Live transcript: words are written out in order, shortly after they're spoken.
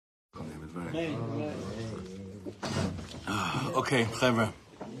Okay, Chevra.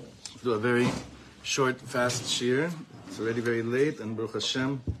 Do a very short, fast shir. It's already very late, and Baruch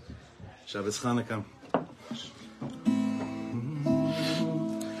Hashem, Shabbos Chanuka.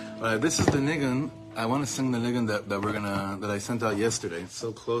 All right, this is the nigun. I want to sing the nigun that I sent out yesterday. It's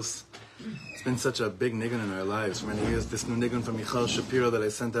so close. It's been such a big nigun in our lives for many years. This new nigun from Michal Shapiro that I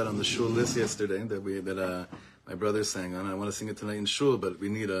sent out on the shul list yesterday that my brother sang on. I want to sing it tonight in shul, but you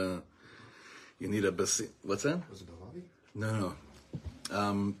need a basi. What's that? Was it the lobby? No.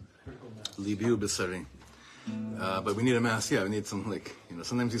 Libiu B'sari. But we need a mass. Yeah, we need some,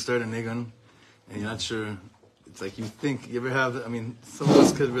 sometimes you start a nigun and you're not sure. It's like you think, you ever have, some of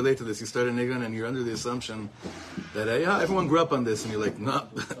us could relate to this. You start a nigun and you're under the assumption that, everyone grew up on this. And you're like, no,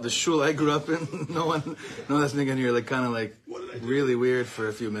 the shul I grew up in, no that's nigun. You're kind of really weird for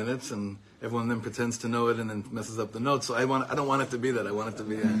a few minutes. And everyone then pretends to know it and then messes up the notes. So I don't want it to be that. I want it to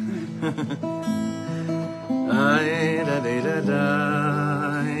be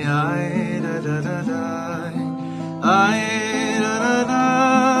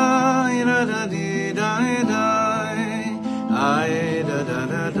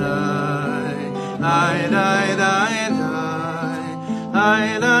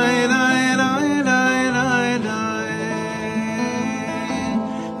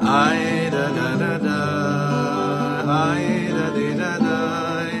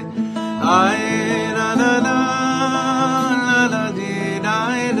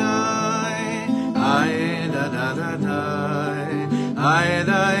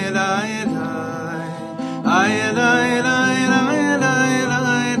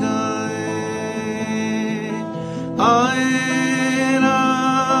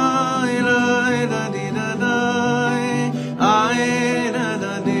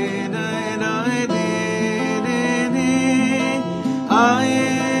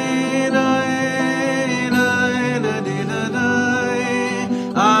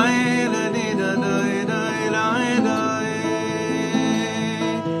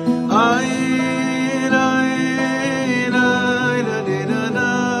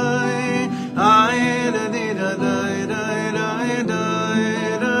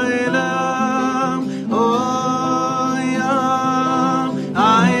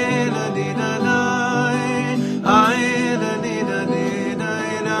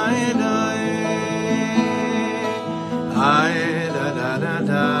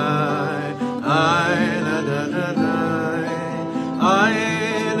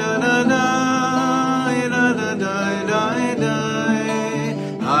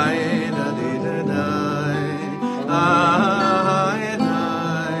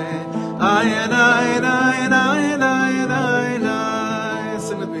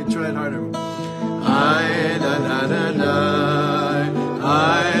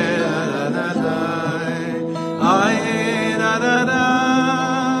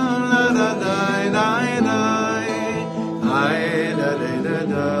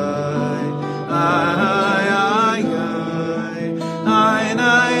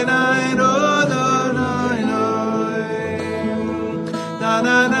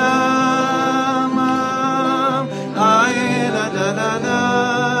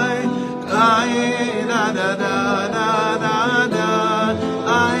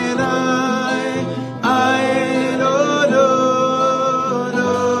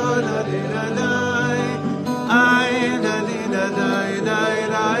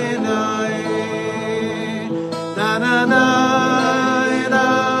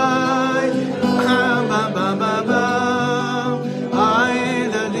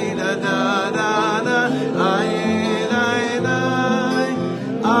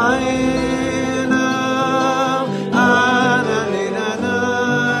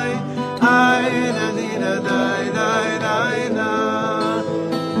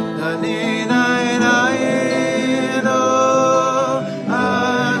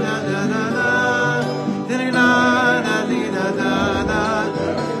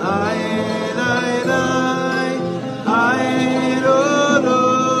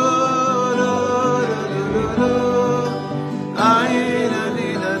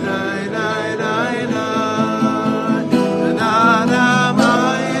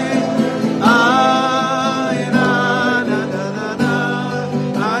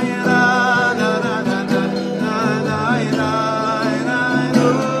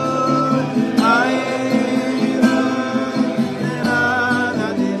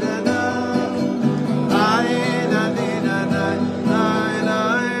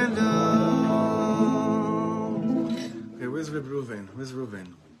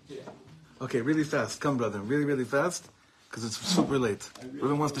Okay, really fast. Come, brother. Really, really fast. because it's super late.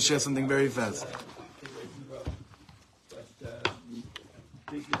 Ruben wants to share something very fast. But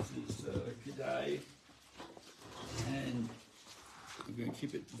I think this is Kedai, and I'm going to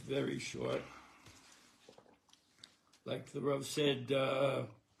keep it very short. Like the Rav said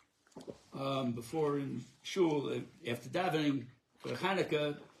before in Shul, after davening for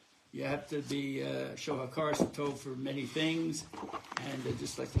Chanuka, you have to be show hakar tov for many things, and I'd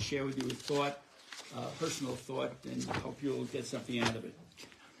just like to share with you a thought, personal thought, and hope you'll get something out of it.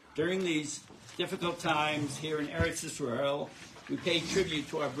 During these difficult times here in Eretz Yisrael, we pay tribute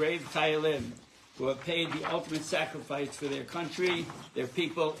to our brave Chayalim who have paid the ultimate sacrifice for their country, their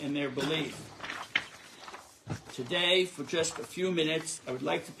people, and their belief. Today, for just a few minutes, I would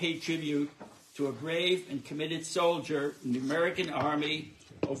like to pay tribute to a brave and committed soldier in the American Army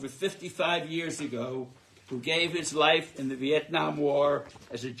over 55 years ago who gave his life in the Vietnam War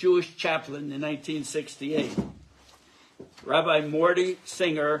as a Jewish chaplain in 1968. Rabbi Morty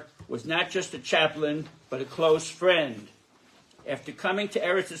Singer was not just a chaplain, but a close friend. After coming to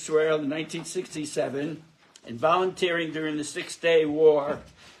Eretz Yisrael in 1967 and volunteering during the Six-Day War,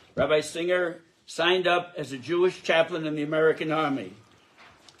 Rabbi Singer signed up as a Jewish chaplain in the American Army.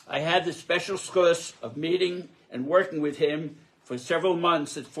 I had the special schus of meeting and working with him for several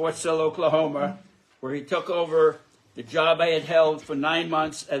months at Fort Sill, Oklahoma, where he took over the job I had held for 9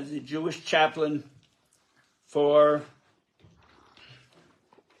 months as the Jewish chaplain for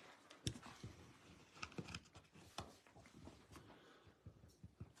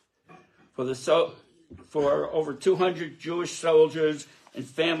over 200 Jewish soldiers and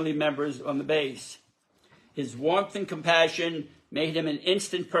family members on the base. His warmth and compassion made him an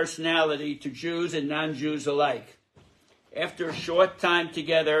instant personality to Jews and non-Jews alike. After a short time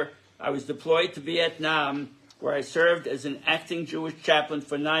together, I was deployed to Vietnam, where I served as an acting Jewish chaplain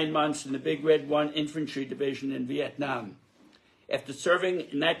for 9 months in the Big Red 1 Infantry Division in Vietnam. After serving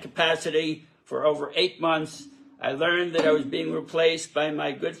in that capacity for over 8 months, I learned that I was being replaced by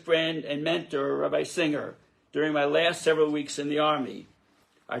my good friend and mentor, Rabbi Singer, during my last several weeks in the Army.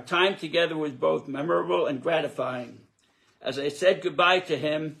 Our time together was both memorable and gratifying. As I said goodbye to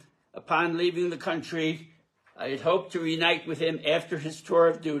him upon leaving the country, I had hoped to reunite with him after his tour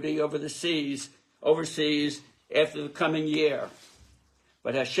of duty overseas after the coming year.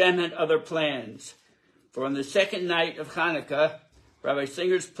 But Hashem had other plans. For on the second night of Hanukkah, Rabbi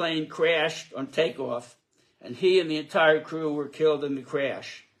Singer's plane crashed on takeoff, and he and the entire crew were killed in the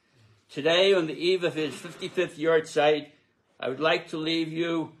crash. Today, on the eve of his 55th yahrzeit, I would like to leave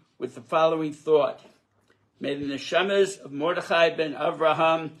you with the following thought. May the neshamas of Mordechai ben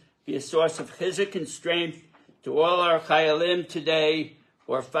Avraham be a source of chizuk and strength to all our chayalim today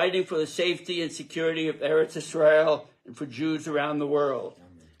who are fighting for the safety and security of Eretz Yisrael and for Jews around the world.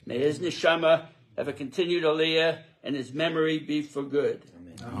 May his neshama have a continued aliyah and his memory be for good.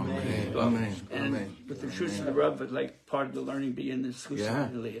 Amen. Amen. And Amen. with the truth of the Rav, I'd like part of the learning be in the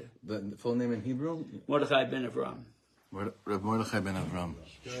Chusha aliyah. The full name in Hebrew? Mordechai ben Avraham. Rav Mordechai ben Avram.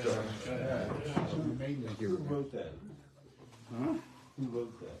 Who wrote that? Huh? Who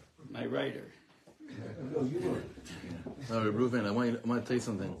wrote that? My writer. No, you wrote it. Reuven, I want to tell you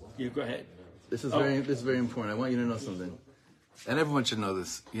something. You go ahead. This is very important. I want you to know something, and everyone should know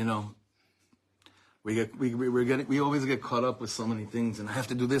this. You know, we always get caught up with so many things, and I have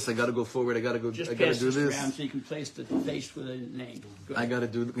to do this. I got to go forward. I got to go. Just I got to pass do this this. around so you can place the face with a name. I got to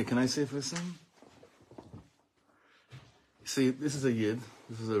do. Can I say it for a second? See, this is a Yid.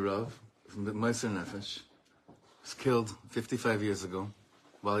 This is a Rav from the Moser Nefesh. He was killed 55 years ago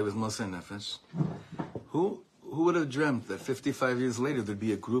while he was Moser Nefesh. Who would have dreamt that 55 years later there'd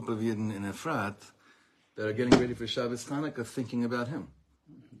be a group of Yidden in Efrat that are getting ready for Shabbos Hanukkah thinking about him?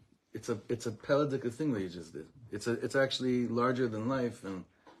 It's a Peladic thing that you just did. It's actually larger than life, and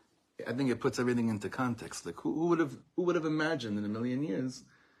I think it puts everything into context. Like who would have imagined in a million years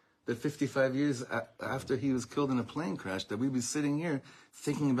that 55 years after he was killed in a plane crash, that we'd be sitting here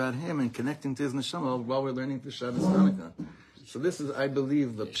thinking about him and connecting to his neshama while we're learning for Shabbos Hanukkah. So this is, I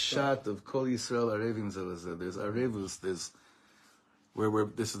believe, the pshat of Kol Yisrael Arevim Zelazeh. There's Arevus,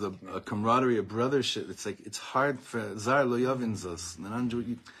 this is a camaraderie, a brothership. It's like, it's hard for Zar Lo Yavin Zos.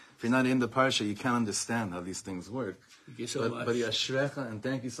 If you're not in the parsha, you can't understand how these things work. Thank you so much. But Yashrecha, and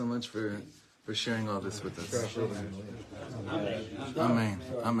thank you so much for sharing all this with us.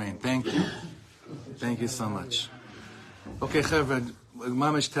 Amen. Thank you. Thank you so much. Okay, Cheved,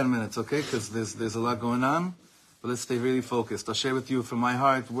 mamish 10 minutes, okay? Because there's a lot going on. But let's stay really focused. I'll share with you from my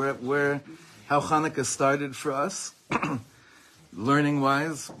heart how Hanukkah started for us,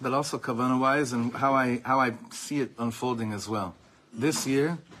 learning-wise, but also kavanah-wise, and how I see it unfolding as well. This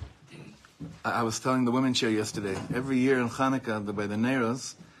year, I was telling the women's share yesterday, every year in Chanuka, by the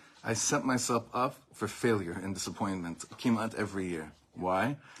Neiros, I set myself up for failure and disappointment. Kimat every year.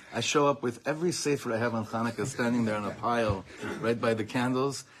 Why? I show up with every sefer I have on Hanukkah standing there on a pile right by the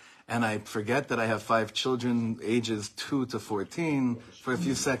candles, and I forget that I have 5 children, ages 2 to 14, for a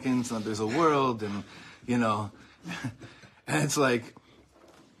few seconds, and there's a world, and, and it's like,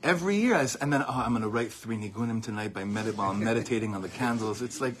 every year, and then, I'm going to write 3 nigunim tonight while I'm meditating on the candles.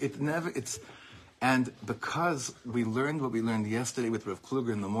 It's like, and because we learned what we learned yesterday with Rav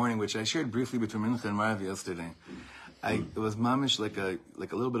Kluger in the morning, which I shared briefly between Mincha and Marav yesterday, it was mamish like a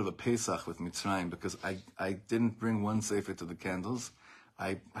little bit of a Pesach with Mitzrayim, because I didn't bring one sefer to the candles.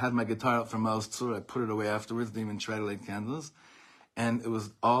 I had my guitar out from Maoz Tzur, I put it away afterwards, didn't even try to light candles. And it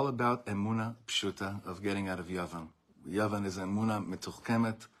was all about Emuna Pshuta, of getting out of Yavan. Yavan is Emuna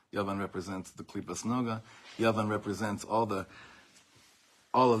Metuchkemet. Yavan represents the Klipas Noga. Yavan represents all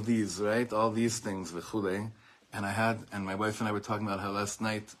of these, right? All these things, v'chulei. And my wife and I were talking about how last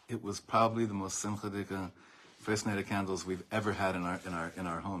night it was probably the most simchadika first night of candles we've ever had in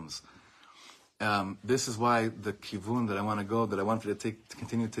our homes. This is why the kivun that I want to go, that I wanted to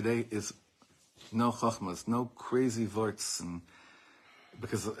continue today, is no chachmas, no crazy vorts, and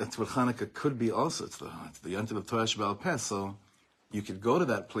because it's what Chanukah could be also. It's the Yontiv of Torah Sheba'al Peh, so you could go to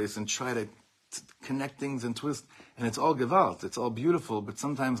that place and try to connect things and twist, and it's all gewalt, it's all beautiful, but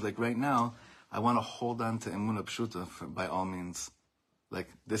sometimes, like right now, I want to hold on to Emunah Pshuta by all means. Like,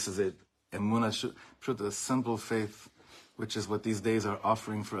 this is it. Emunah Pshuta, simple faith, which is what these days are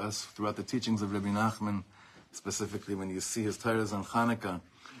offering for us throughout the teachings of Rabbi Nachman, specifically when you see his Torahs on Chanukah.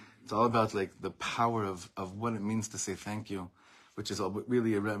 It's all about like the power of what it means to say thank you, which is all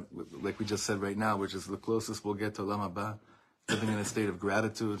really, like we just said right now, which is the closest we'll get to Olam Haba, living in a state of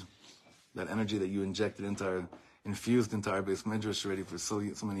gratitude, that energy that you infused into our Beis Midrash already for so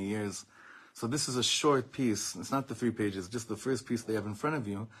many years. So this is a short piece. It's not the 3 pages, just the first piece they have in front of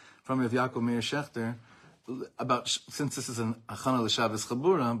you, from Rav Yaakov Meir Shechter, about, since this is an Achana l'Shabbos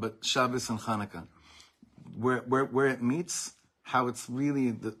Chabura, but Shabbos and Chanukah, where it meets, how it's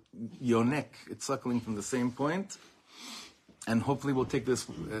really the yonek, it's suckling from the same point, and hopefully we'll take this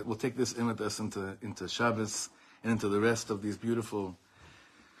in with us into Shabbos and into the rest of these beautiful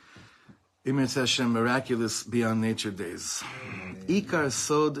Imir Hashem, miraculous beyond nature days. Ikar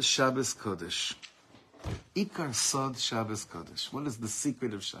Sod Shabbos Kodesh. Ikar Sod Shabbos Kodesh. What is the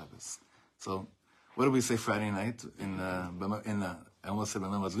secret of Shabbos? So, what do we say Friday night I almost said in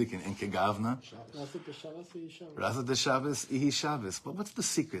Kegavna? Rasat de Shabbos, Ihi Shabbos. But what's the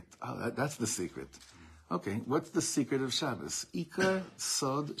secret? Oh, that's the secret. Okay, what's the secret of Shabbos? Ikar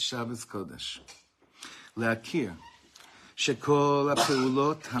Sod Shabbos Kodesh. Le'akir. שכל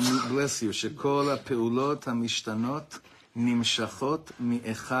הפעולות, bless you, שכל הפעולות המשתנות נמשכות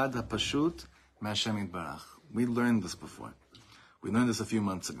מאחד הפשוט מהשם יתברך. We learned this before. We learned this a few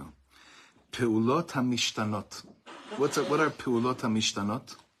months ago. פעולות המשתנות. What are פעולות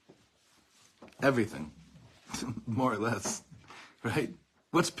המשתנות? Everything. More or less. Right?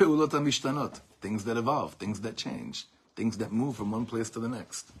 What's פעולות המשתנות? Things that evolve, things that change, things that move from one place to the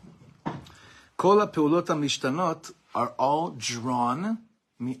next. כל הפעולות המשתנות are all drawn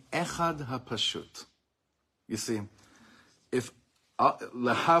mi-echad hapashut. You see, if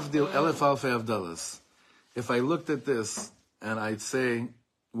lahavdil elef alfei avdalas, if I looked at this and I'd say,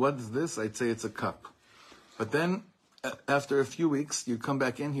 what is this? I'd say it's a cup. But then, after a few weeks, you'd come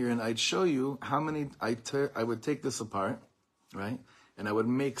back in here and I'd show you how many, I would take this apart, right? And I would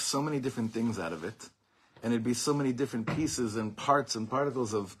make so many different things out of it. And it'd be so many different pieces and parts and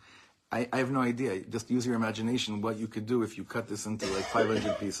particles of, I have no idea. Just use your imagination what you could do if you cut this into like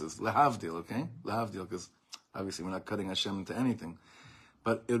 500 pieces. Lahavdil, okay? Lahavdil, because obviously we're not cutting Hashem into anything.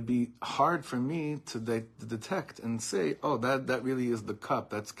 But it would be hard for me to detect and say, oh, that really is the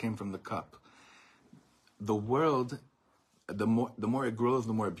cup. That came from the cup. The world, the more it grows,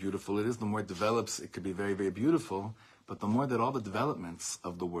 the more beautiful it is. The more it develops, it could be very, very beautiful. But the more that all the developments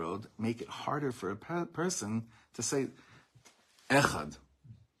of the world make it harder for a person to say, echad.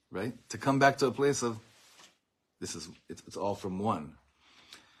 Right? To come back to a place of, it's all from one.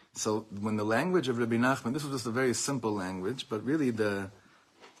 So when the language of Rabbi Nachman, this was just a very simple language, but really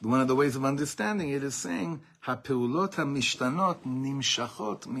one of the ways of understanding it is saying, ha-peulot ha-mishtanot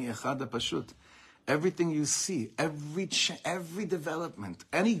nimshachot mi-echad ha-pashut. Everything you see, every development,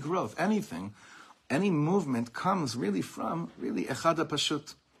 any growth, anything, any movement comes really from, echad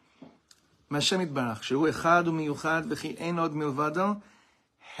ha-pashut. M'Hashem yitbarach, shehu echad u'miyuchad v'chi ein od milvado,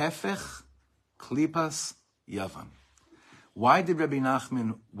 Hefech Klipas Yavan. Why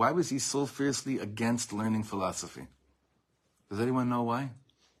was he so fiercely against learning philosophy? Does anyone know why?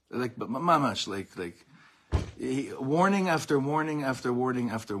 Like, but mamash, warning after warning after warning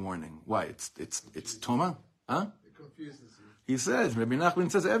after warning. Why? It's Toma? Huh? It confuses you. He says, Rabbi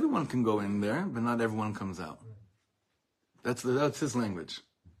Nachman says everyone can go in there, but not everyone comes out. That's his language.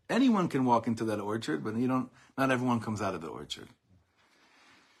 Anyone can walk into that orchard, but not everyone comes out of the orchard.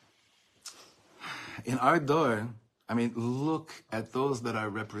 In our door, look at those that are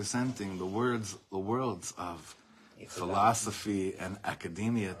representing the worlds of philosophy and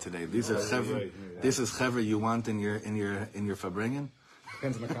academia today. These are chevra. This is chevra you want in your farbringen.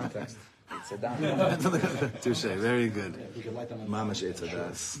 Depends on the context. Touche, very good. Mamash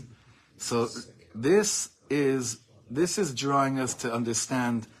etzadas. So this is drawing us to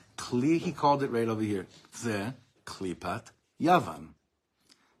understand kli. He called it right over here. Ze klipat yavan.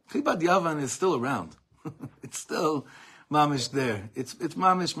 Klipat yavan is still around. It's still mamish there. It's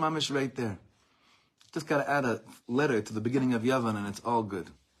mamish right there. Just got to add a letter to the beginning of yavan and it's all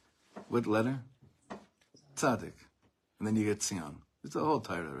good. What letter? Tzadik. And then you get Sion. It's a whole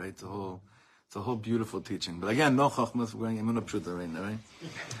Torah, right? It's a whole beautiful teaching. But again, no chachmas. We're going emunah pshuta right now, right?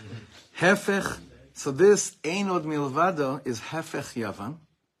 Hefech. So this ein od milvado is hefech yavan,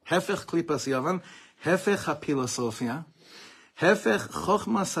 hefech klipas yavan, hefech hapilosofia, hefech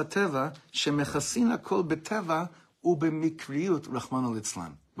chochmas hateva shemechasina kol beteva ubemikriut rachmana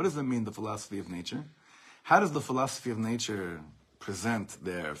litzlan. What does that mean? The philosophy of nature. How does the philosophy of nature present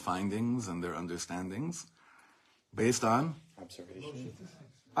their findings and their understandings? Based on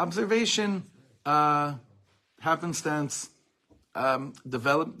observation, happenstance,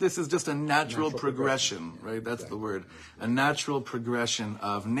 develop. This is just a natural progression, right? That's the word. A natural progression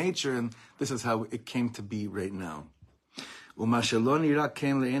of nature, and this is how it came to be right now. But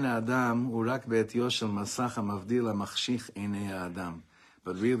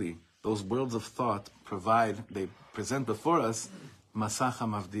really, those worlds of thought they present before us masacha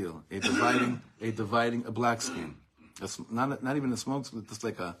mavdil, a black screen. Not even a smoke screen, just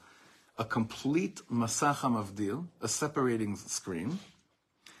like a complete masacha mavdil, a separating screen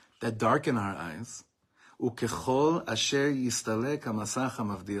that darken our eyes. Ukechol asher yistalek hamasacha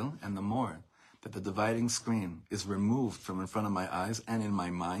mavdil, and the more that the dividing screen is removed from in front of my eyes and in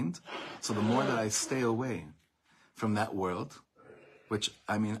my mind, so the more that I stay away from that world, which,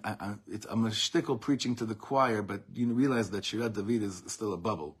 I'm a shtickle preaching to the choir, but you realize that Shirat David is still a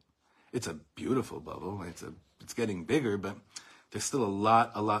bubble. It's a beautiful bubble. It's getting bigger, but there's still a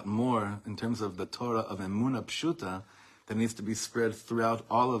lot more in terms of the Torah of Emunah Pshuta that needs to be spread throughout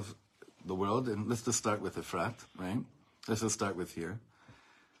all of the world. And let's just start with Efrat, right? Let's just start with here,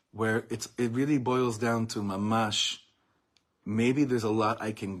 where it really boils down to mamash. Maybe there's a lot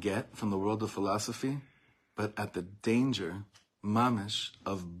I can get from the world of philosophy, but at the danger, mamish,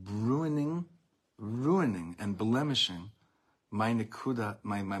 of ruining and blemishing my nekuda,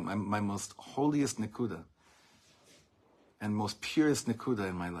 my most holiest nekuda, and most purest nekuda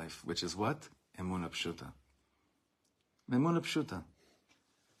in my life, which is what? Emunah Pshuta. Emunah Pshuta.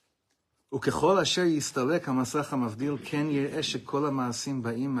 וככל אשר יסתלק המסך המבדיל, כן יראה שכל המעשים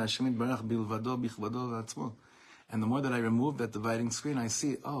באים מהשם יתברך בלבדו, בכבודו ועצמו. And the more that I remove that dividing screen, I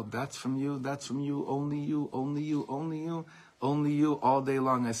see, that's from you, only you, only you, only you, only you. All day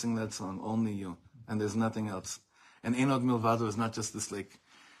long I sing that song, only you. And there's nothing else. And Enod Milvado is not just this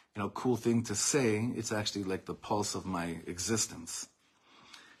cool thing to say, it's actually like the pulse of my existence.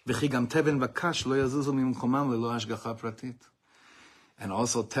 וכי גם תבן וקש לא יזוזו ממקומם ללא השגחה פרטית. And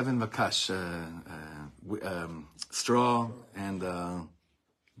also Tevin Vakash, straw and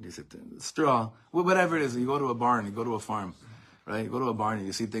straw, whatever it is. You go to a barn, you go to a farm, right? You go to a barn and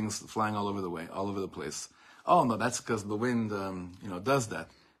you see things flying all over the place. Oh no, that's because the wind, does that.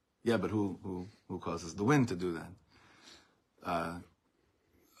 Yeah, but who causes the wind to do that?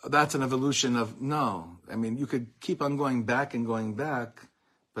 That's an evolution of no. You could keep on going back and going back.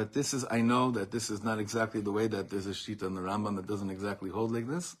 But I know that this is not exactly the way that there's a shita in the Rambam that doesn't exactly hold like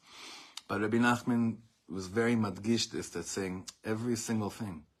this. But Rabbi Nachman was very madgish that's saying every single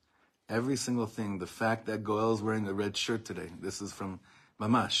thing, the fact that Goel is wearing a red shirt today, this is from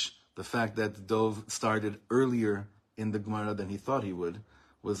Mamash, the fact that Dov started earlier in the Gemara than he thought he would,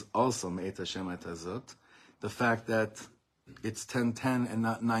 was also Me'et Hashem et Hazot. The fact that it's 10:10 and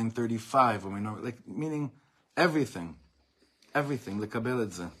not 9:35, when we know, meaning everything, לקבל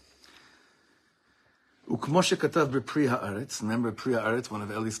את זה. וכמו שכתב בפרי הארץ, remember Pri Haaretz, one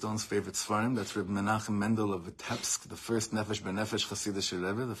of Eli Stone's favorite Sfarim, that's Reb Menachem Mendel of Vitebsk, the first Nefesh B'Nefesh Chassidish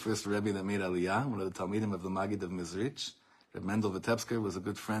Rebbe, the first Rebbe that made Aliyah, one of the Talmidim of the Magid of Mizrich. Reb Mendel Vitebsker was a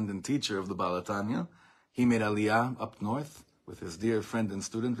good friend and teacher of the Baal HaTanya. He made Aliyah up north with his dear friend and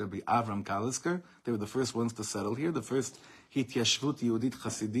student, Rabbi Avram Kalisker. They were the first ones to settle here, the first Hityashvut Yehudit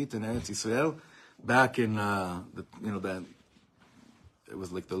Chasidit in Eretz Yisrael, back in, it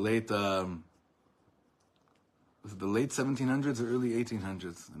was like the late 1700s or early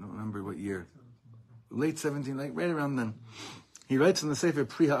 1800s? I don't remember what year. Late 17, like right around then. He writes in the Sefer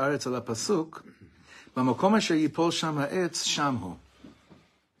Pri Haaretz ala Pasuk, B'makom asher yipol sham ha'etz shamhu.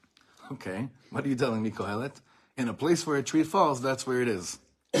 Okay, what are you telling me, Kohelet? In a place where a tree falls, that's where it is,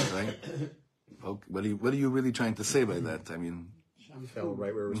 right? Okay, what are you really trying to say by that? I mean, It fell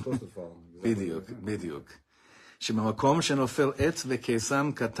right where it was supposed to fall. בדיוק. שבמקום שנופל עץ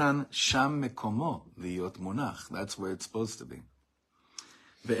וקיסם קטן, שם מקומו להיות מונח. That's where it's supposed to be.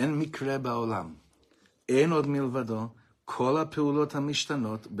 ואין מקרה בעולם. אין עוד מלבדו. כל הפעולות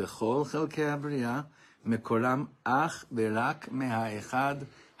המשתנות בכל חלקי הבריאה, מקורם אך ורק מהאחד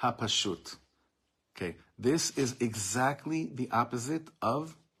הפשוט. Okay, this is exactly the opposite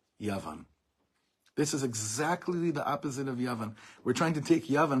of Yavan. This is exactly the opposite of Yavan. We're trying to take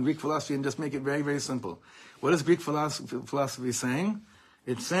Yavan, Greek philosophy, and just make it very, very simple. What is Greek philosophy saying?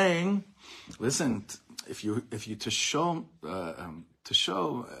 It's saying, listen, if you to show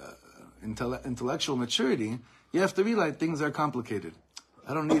intellectual maturity, you have to realize things are complicated.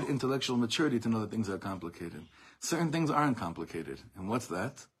 I don't need intellectual maturity to know that things are complicated. Certain things aren't complicated. And what's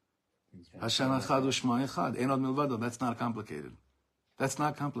that? Hashem echad u'shmo echad. Ein od milvado. That's not complicated. That's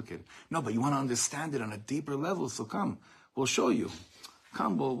not complicated. No, but you want to understand it on a deeper level, so come. We'll show you.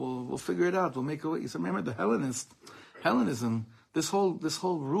 Come, we'll figure it out. We'll make a way. So remember the Hellenism, this whole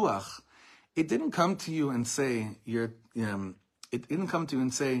ruach, it didn't come to you and say, it didn't come to you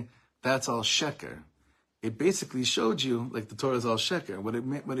and say, that's all sheker. It basically showed you, like the Torah is all sheker. What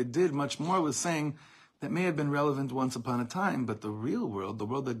it did much more was saying, that may have been relevant once upon a time, but the real world, the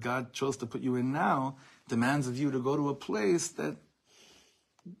world that God chose to put you in now, demands of you to go to a place that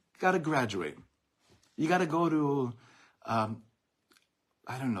you got to graduate. You got to go to,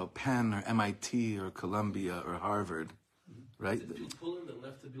 Penn or MIT or Columbia or Harvard, right? Is it Pilpulim that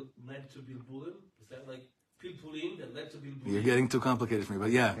led to Bilbulim? Is that like Pilpulim that led to Bilbulim? You're getting too complicated for me, but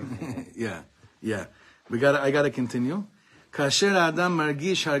yeah, yeah. I gotta continue. Kasher Adam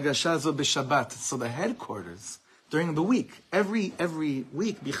margish hargasha zo b'Shabbat. So the headquarters during the week, every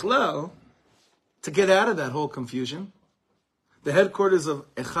week, bichlal, to get out of that whole confusion, the headquarters of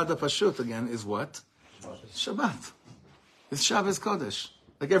Echad HaPashut again is what? Shabbat. It's Shabbos Kodesh.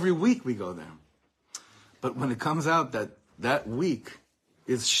 Like every week we go there. But when it comes out that week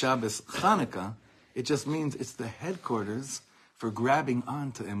is Shabbos Chanuka, it just means it's the headquarters for grabbing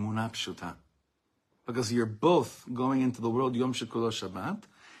onto Emunah Pshuta. Because you're both going into the world Yom Shekulo Shabbat,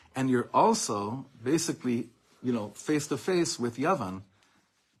 and you're also basically, face to face with Yavan,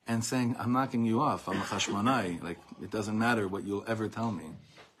 and saying, I'm knocking you off, I'm a Chashmonai, like, it doesn't matter what you'll ever tell me.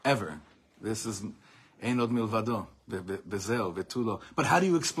 Ever. This is Ein Od Milvado, Bezeo, Vetulo. But how do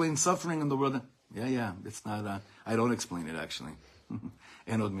you explain suffering in the world? Yeah, it's not, I don't explain it actually.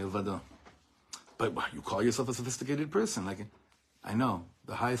 Ein Od Milvado. But you call yourself a sophisticated person, like, I know.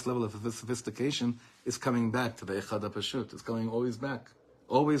 The highest level of sophistication is coming back to the Echad HaPashut. It's coming always back.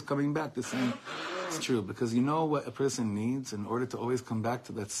 Always coming back to saying, it's true. Because you know what a person needs in order to always come back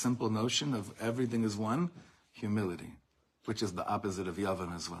to that simple notion of everything is one? Humility. Which is the opposite of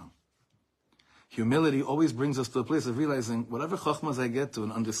Yavan as well. Humility always brings us to a place of realizing whatever chokhmas I get to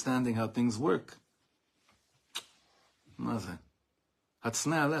and understanding how things work. If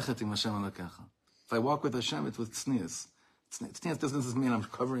I walk with Hashem, it's with tznius. Tznius doesn't mean I'm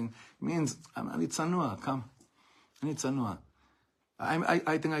covering. It means I need tzanua. Come, I need tzanua.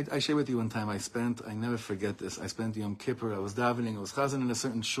 I think I shared with you one time. I never forget this. I spent Yom Kippur. I was davening. I was chazan in a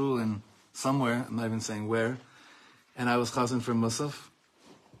certain shul in somewhere. I'm not even saying where. And I was chazan for Musaf.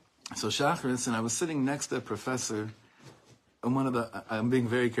 So Shachris, and I was sitting next to a professor. I'm being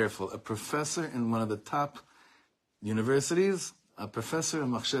very careful. A professor in one of the top universities. A professor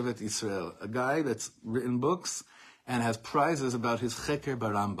in Machshevet Israel. A guy that's written books and has prizes about his Cheker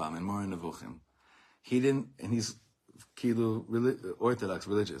Barambam in Moreh Nevuchim. And he's Orthodox,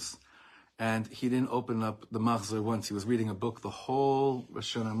 religious. And he didn't open up the Machzor once. He was reading a book the whole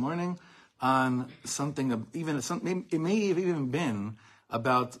Rosh Hashanah morning on something, it may have even been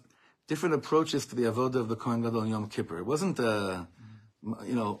about different approaches to the Avodah of the Kohen Gadol Yom Kippur. It wasn't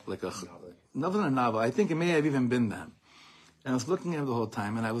like a novel. I think it may have even been that. And I was looking at him the whole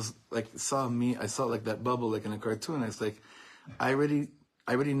time, and I was like, I saw like that bubble like in a cartoon. I was like, I already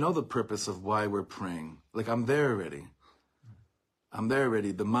know the purpose of why we're praying. Like I'm there already.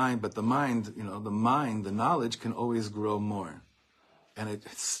 The mind, the knowledge can always grow more. And it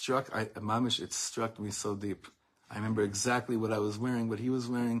struck me so deep. I remember exactly what I was wearing, what he was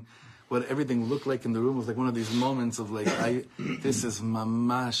wearing, what everything looked like in the room. It was like one of these moments of like, this is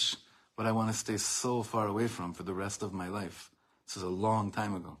mamash, what I want to stay so far away from for the rest of my life. This is a long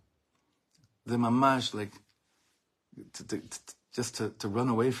time ago. The mamash, like, to run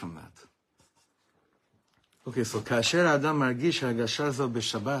away from that. Okay, so כאשר האדם מרגיש הרגשה זו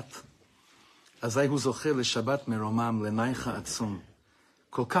בשבת, אזי הוא זוכה לשבת מרומם, לנייחה עצום.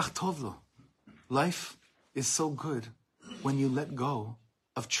 כל כך טוב לו. Life is so good when you let go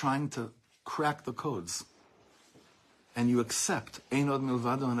of trying to crack the codes. And you accept, Ein od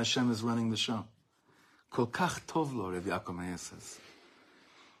milvado, and Hashem is running the show. כל כך טוב לו, רב יעקב מאיר says.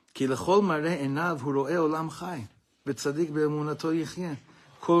 כי לכל מראה עיניו הוא רואה עולם חי, וצדיק באמונתו יחיה.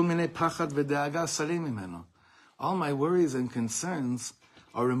 כל מיני פחד ודאגה סרים ממנו. All my worries and concerns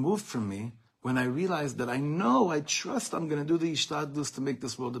are removed from me when I realize that I trust I'm going to do the ishtadlus to make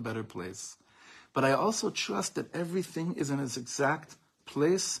this world a better place. But I also trust that everything is in its exact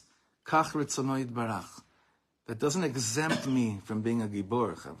place, kach ritzono yitbarach. That doesn't exempt me from being a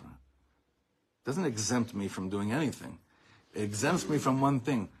gibor, chavra. Doesn't exempt me from doing anything. It exempts me from one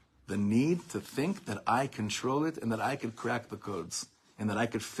thing, the need to think that I control it and that I could crack the codes and that I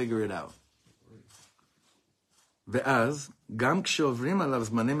could figure it out. ואז, גם כשעוברים עליו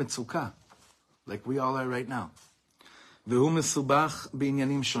זמני מצוקה, like we all are right now, והוא מסובך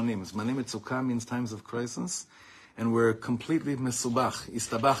בעניינים שונים. זמני מצוקה means times of crisis, and we're completely מסובך.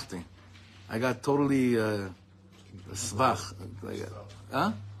 הסתבכתי. I got totally סבך.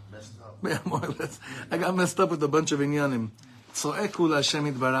 Messed up. Yeah, more or less. I got messed up with a bunch of inyanim. צועק הוא להשם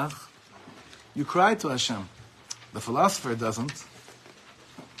יתברך. You cry to Hashem. The philosopher doesn't.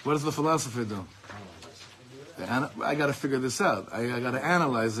 What does the philosopher do? I got to figure this out. I got to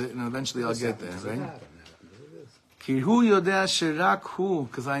analyze it, and eventually I'll get there, right? כי הוא יודע שרק הוא,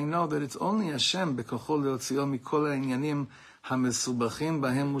 because I know that it's only Hashem בכוחו להוציאו מכל העניינים המסובכים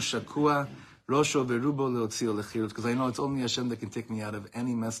בהם הוא שקוע ראשו ורובו להוציאו לחירות, because I know it's only Hashem that can take me out of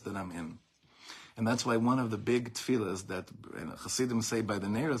any mess that I'm in. And that's why one of the big tefillahs that Hasidim say by the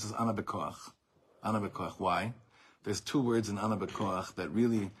Neiros is Ana B'Koach. Ana B'Koach. Why? There's two words in Ana B'Koach that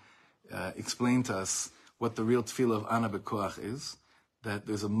really explain to us what the real tefillah of Ana B'Koach is. That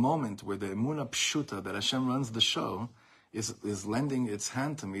there's a moment where the Emunah Pshuta, that Hashem runs the show, is lending its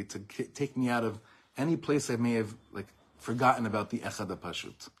hand to me to take me out of any place I may have forgotten about the Echad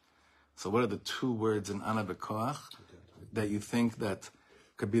HaPashut. So what are the two words in Ana B'Koach that you think that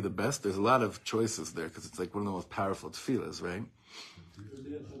could be the best? There's a lot of choices there because it's like one of the most powerful tefillahs, right?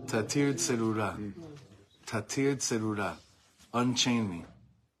 Tatir Tzerura. Tatir Tzerura. Unchain me.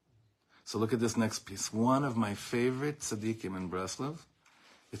 So look at this next piece. One of my favorite tzaddikim in Breslov.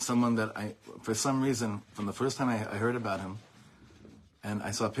 It's someone that for some reason, from the first time I heard about him, and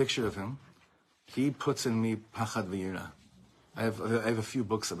I saw a picture of him, he puts in me pachad v'yira. I have a few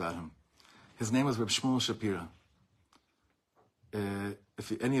books about him. His name was Reb Shmuel Shapira.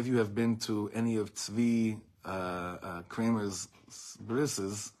 If any of you have been to any of Tzvi Kramer's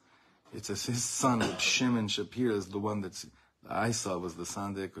brises, it's his son, Reb Shimon Shapira, is the one that I saw was the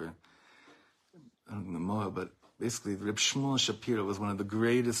Sandik, or I don't know, but basically Reb Shmuel Shapira was one of the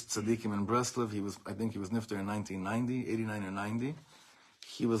greatest tzaddikim in Breslov. I think he was nifter in 1990, 89 or 90.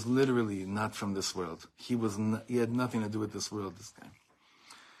 He was literally not from this world. He had nothing to do with this world, this guy.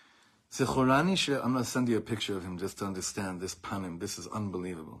 I'm going to send you a picture of him just to understand this panim. This is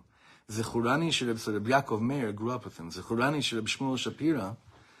unbelievable. Zechurani Reb Yaakov Meir grew up with him. Zechurani Reb Shmuel Shapira,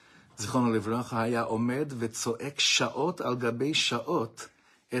 Zichrono Livracha, haya omed vetzoek shaot al gabei shaot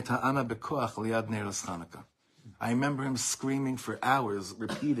et ha'ana bekoach liad neiros Chanuka. I remember him screaming for hours,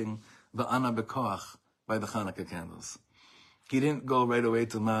 repeating the Ana Bekoach by the Chanuka candles. He didn't go right away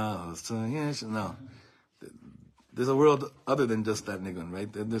to Ma'os, no. There's a world other than just that nigun,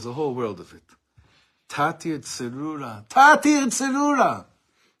 right? There's a whole world of it. Tatir Tzerura. Tatir Tzerura.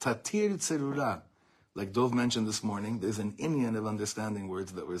 Tatir Tzerura. Like Dov mentioned this morning, there's an Indian of understanding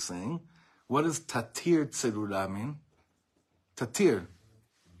words that we're saying. What does Tatir Tzerura mean? Tatir.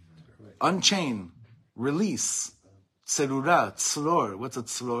 Unchain. Release. Tzerura. Tzror. What's a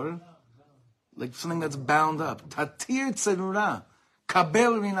tzror? Like something that's bound up. Tatir Tzerura.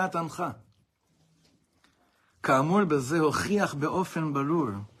 Kabel rinat amcha. כאמור בזה הוכיח באופן ברור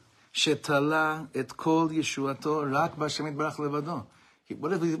שתלה את כל ישועתו רק בהשם יתברך לבדו.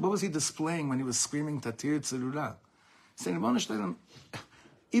 What was he displaying when he was screaming Tatir Tzerura? Saying,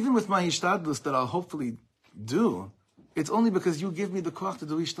 even with my ishtadlus that I'll hopefully do, it's only because you give me the koach to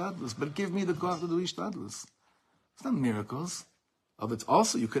do ishtadlus, but give me the koach to do ishtadlus. It's not miracles. It's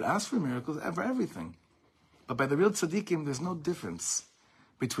also, you could ask for miracles for everything. But by the real tzaddikim, there's no difference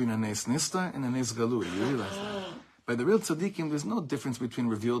between a Nes Nista and a Nes Galui. You realize that? By the real tzaddikim, there's no difference between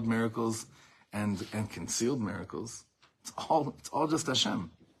revealed miracles and concealed miracles. It's all just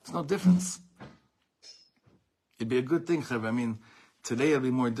Hashem. There's no difference. It'd be a good thing, Chav. I mean, today it'll be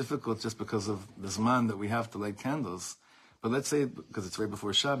more difficult just because of the Zman that we have to light candles. But let's say, because it's right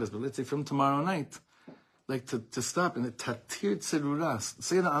before Shabbos, but let's say from tomorrow night, like to stop and tatir tzerura,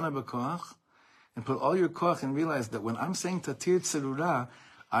 say the Ana B'Koach, and put all your koach and realize that when I'm saying tatir tzerura,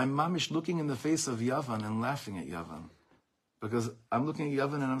 I'm mamish looking in the face of Yavan and laughing at Yavan. Because I'm looking at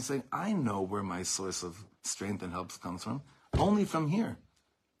Yavan and I'm saying, I know where my source of strength and help comes from. Only from here.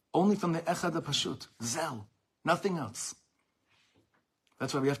 Only from the Echad HaPashut. Zel. Nothing else.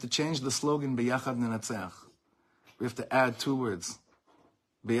 That's why we have to change the slogan, B'yachad Nenatzeach. We have to add 2 words.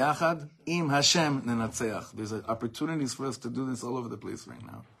 B'yachad im Hashem Nenatzeach. There's opportunities for us to do this all over the place right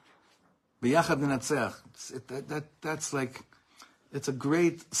now. B'yachad Nenatzeach. That's like, it's a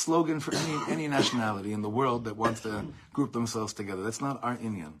great slogan for any nationality in the world that wants to group themselves together. That's not our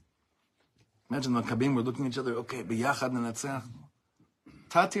Inyan. Imagine the Kabim were looking at each other, okay, B'yachad Nenatzeach.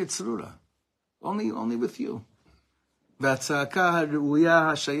 Tatir Tzrura. Only with you. והצעקה הראויה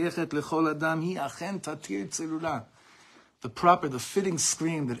השייכת לכל אדם היא אכן תתיר צרורה. The fitting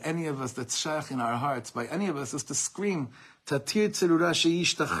scream that any of us, that's shaykh in our hearts, by any of us, is to scream, תתיר צרורה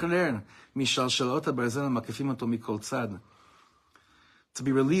שישתחרר משלשלות הברזל המקיפים אותו מכל צד. To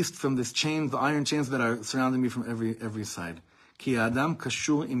be released from this chain, the iron chains that are surrounding me from every side. כי האדם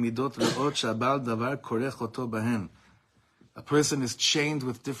קשור עם מידות רעות שהבעל דבר כורך אותו בהן. A person is chained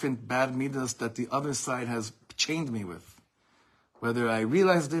with different bad midas that the other side has chained me with. Whether I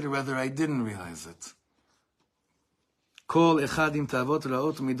realized it or whether I didn't realize it. כל אחד עם תאוות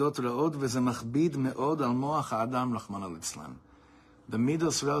רעות ומידות רעות, וזה מכביד מאוד על מוח האדם, רחמנא ליצלן. The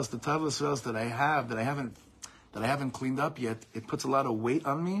midos raos, the tavos raos that I haven't cleaned up yet, it puts a lot of weight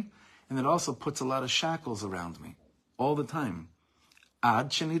on me, and it also puts a lot of shackles around me, all the time.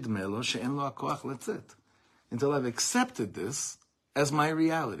 Ad shenidme lo she'en lo hakoach letzet. Until I've accepted this as my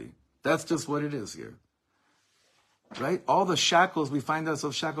reality. That's just what it is here. Right? All the shackles we find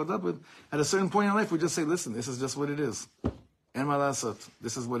ourselves shackled up with, at a certain point in life, we just say, listen, this is just what it is. En ma lasot.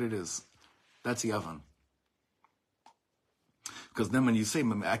 This is what it is. That's Yavan. Because then when you say,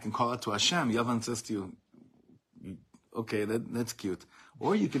 I can call out to Hashem, Yavan says to you, okay, that's cute.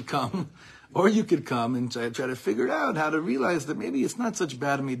 Or you could come and try to figure out how to realize that maybe it's not such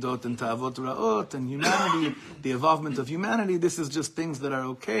bad midot and ta'avot ra'ot and humanity, the involvement of humanity. This is just things that are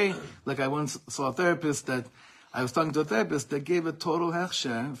okay. Like I once saw I was talking to a therapist that gave a total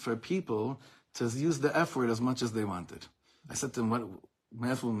hechsher for people to use the F word as much as they wanted. I said to him,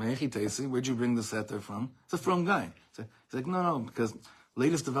 where'd you bring this heter from? It's a from guy. He's like, no, because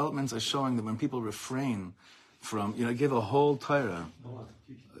latest developments are showing that when people refrain from, give a whole Torah.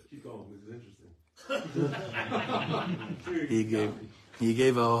 Keep going, this is interesting. He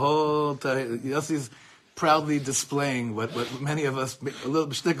gave a whole Torah. Yossi's proudly displaying what many of us, a little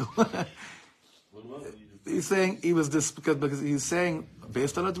b'shtickle. He's saying because he's saying,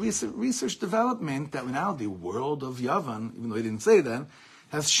 based on research development, that now the world of Yavan, even though he didn't say that,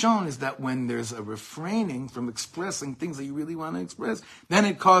 has shown is that when there's a refraining from expressing things that you really want to express, then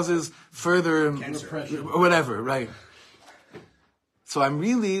it causes further or whatever, right? So I'm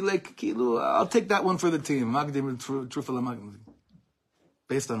really like, I'll take that one for the team.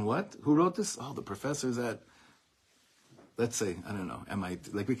 Based on what? Who wrote this? Oh, the professors at, let's say, I don't know,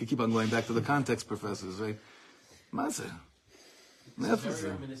 MIT. Like we could keep on going back to the context professors, right? Mazeh. It's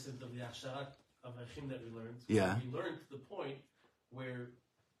very reminiscent of the Aksharat of Hashim that we learned. Yeah. We learned to the point where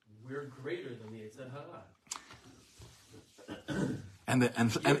we're greater than the Yetzer Hara. And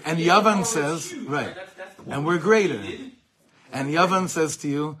Yavan says, right, and we're greater. And Yavan says to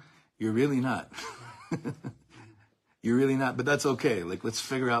you, you're really not. You're really not, but that's okay. Like, let's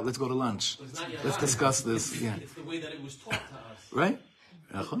figure out, let's go to lunch. Let's discuss this. Yeah. It's the way that it was taught to us. Right?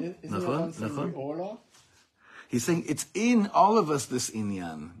 He's saying it's in all of us, this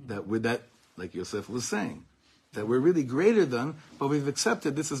inyan, that like Yosef was saying, that we're really greater than, but we've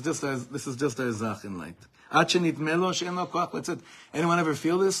accepted this is just our zach in light. That's it. Anyone ever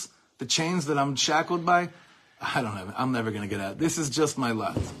feel this? The chains that I'm shackled by? I don't have it. I'm never going to get out. This is just my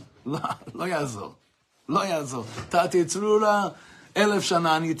lot. Lo yazol. Lo yazol. Tati tzrura, 1000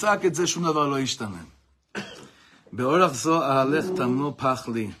 shana, אני אצעק את זה, שום דבר לא ישתנה. באורח זו אהלך תמנו פח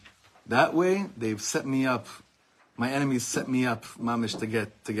לי. That way, they've set me up. My enemies set me up, mamish, to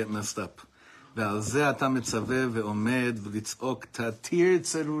get messed up. ועל זה אתה מצווה ועומד ולצעוק, תתיר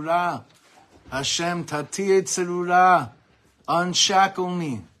צרורה. Hashem, tatir tzerura. Unshackle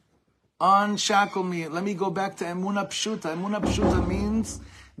me. Unshackle me. Let me go back to Emunah Pshuta. Emunah Pshuta means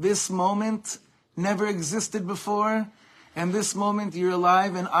this moment never existed before, and this moment you're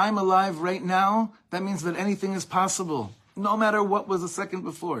alive, and I'm alive right now. That means that anything is possible, no matter what was a second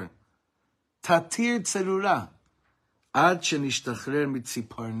before. Tatir tzerura. Ad shenishtacher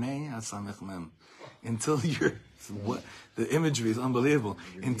mitziparnei hasamech mem. Until you're, what, the imagery is unbelievable.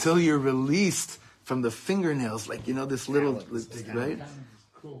 Until you're released from the fingernails, like, this little, right?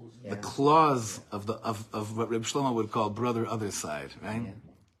 The claws of what Reb Shlomo would call brother other side, right?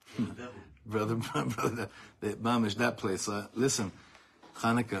 brother, the mamish, that place. Listen,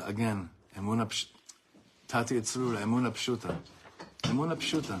 Chanuka, again, Emunah Tati Etzrura, Emunah Pshuta. Emunah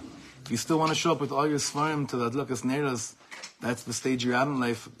Pshuta. If you still want to show up with all your svarim to the Adlukas Neiras, that's the stage you're at in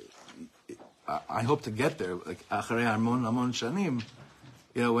life. I hope to get there, like Acharei Amon Shanim,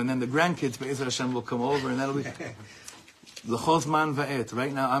 and then the grandkids, Be'ezer Hashem, will come over, and that'll be L'chol Zman Va'et.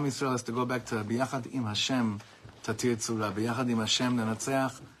 Right now, Am Yisrael has to go back to B'yachad Im Hashem, Tatir Tzura, B'yachad Im Hashem,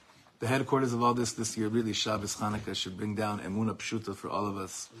 Nenatzeach. The headquarters of all this year, really, Shabbos, Chanuka, should bring down Emunah Pshuta for all of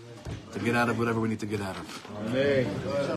us to get out of whatever we need to get out of. Amen.